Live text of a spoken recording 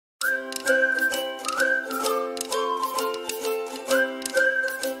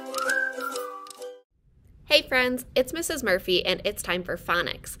Hey friends, it's Mrs. Murphy and it's time for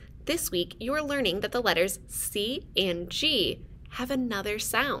phonics. This week you are learning that the letters C and G have another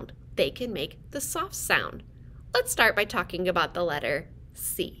sound. They can make the soft sound. Let's start by talking about the letter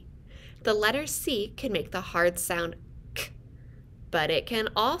C. The letter C can make the hard sound K, but it can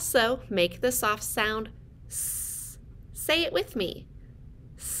also make the soft sound S. Say it with me.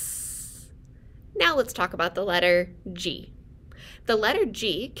 S. Now let's talk about the letter G. The letter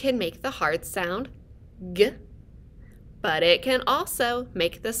G can make the hard sound G, but it can also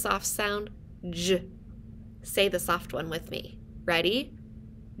make the soft sound J. Say the soft one with me. Ready?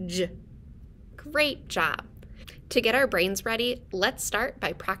 J. Great job. To get our brains ready, let's start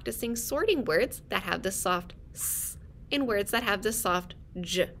by practicing sorting words that have the soft S and words that have the soft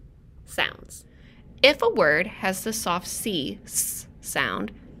J sounds. If a word has the soft C S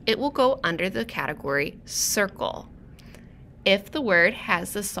sound, it will go under the category circle. If the word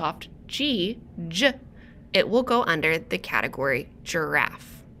has the soft G, J, it will go under the category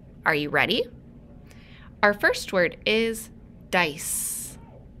giraffe. Are you ready? Our first word is dice.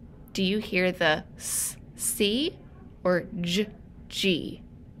 Do you hear the S, C or J, G?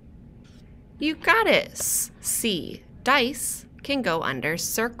 You got it, S, C. Dice can go under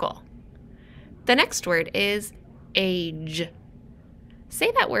circle. The next word is age. Say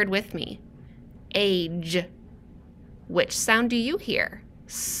that word with me. Age. Which sound do you hear?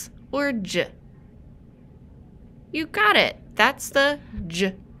 S or J? You got it. That's the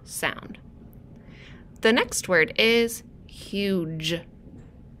J sound. The next word is huge.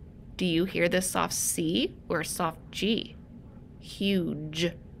 Do you hear the soft C or soft G?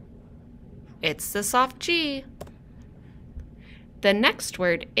 Huge. It's the soft G. The next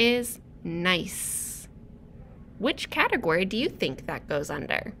word is nice. Which category do you think that goes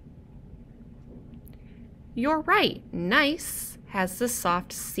under? You're right. Nice has the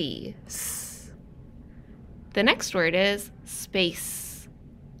soft C. S. The next word is space.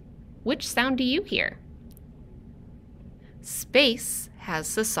 Which sound do you hear? Space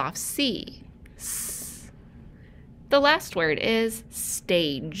has the soft C. S. The last word is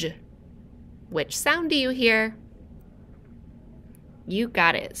stage. Which sound do you hear? You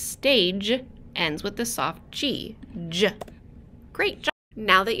got it. Stage ends with the soft G. J. Great job.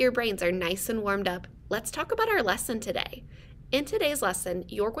 Now that your brains are nice and warmed up, let's talk about our lesson today. In today's lesson,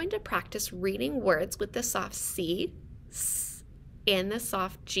 you're going to practice reading words with the soft C, S, and the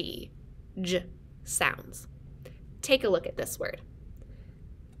soft G, J sounds. Take a look at this word.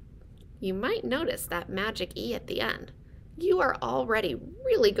 You might notice that magic E at the end. You are already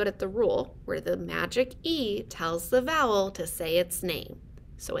really good at the rule where the magic E tells the vowel to say its name.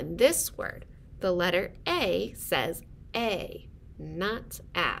 So in this word, the letter A says A, not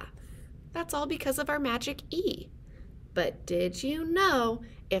A. That's all because of our magic E. But did you know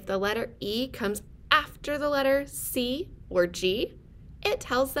if the letter E comes after the letter C or G, it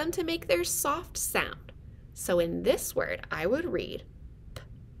tells them to make their soft sound. So in this word, I would read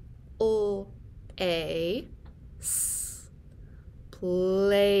P-O-A-S,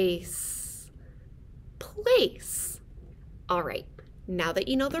 place, place. All right, now that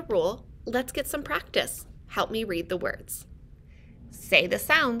you know the rule, let's get some practice. Help me read the words. Say the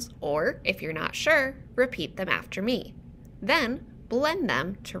sounds, or if you're not sure, repeat them after me. Then blend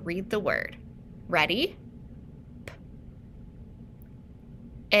them to read the word. Ready? P,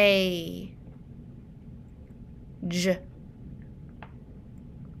 A, J,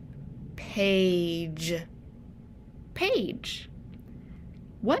 page, page.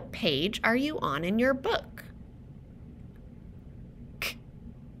 What page are you on in your book? K,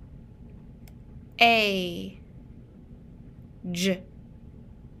 A, J,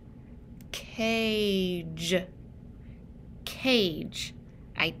 cage, cage.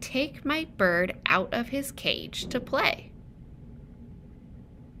 I take my bird out of his cage to play.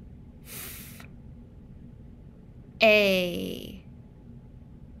 F, A,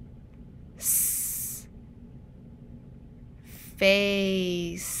 S,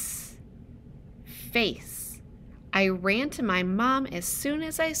 face, face. I ran to my mom as soon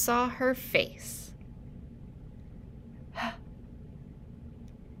as I saw her face.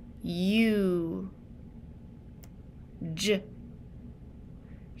 U, J,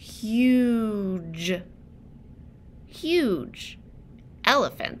 huge, huge.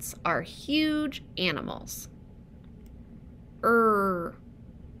 Elephants are huge animals.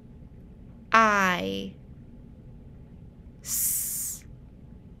 I, S,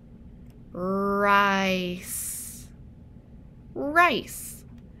 rice, rice.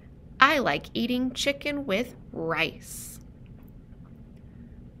 I like eating chicken with rice.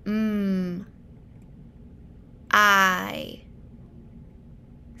 I,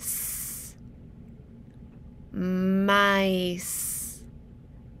 Mice.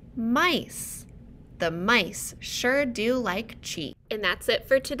 Mice. The mice sure do like cheese. And that's it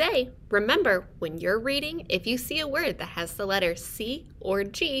for today. Remember, when you're reading, if you see a word that has the letter C or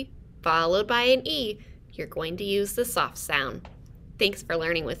G followed by an E, you're going to use the soft sound. Thanks for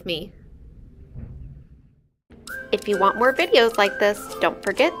learning with me. If you want more videos like this, don't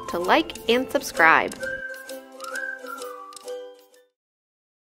forget to like and subscribe.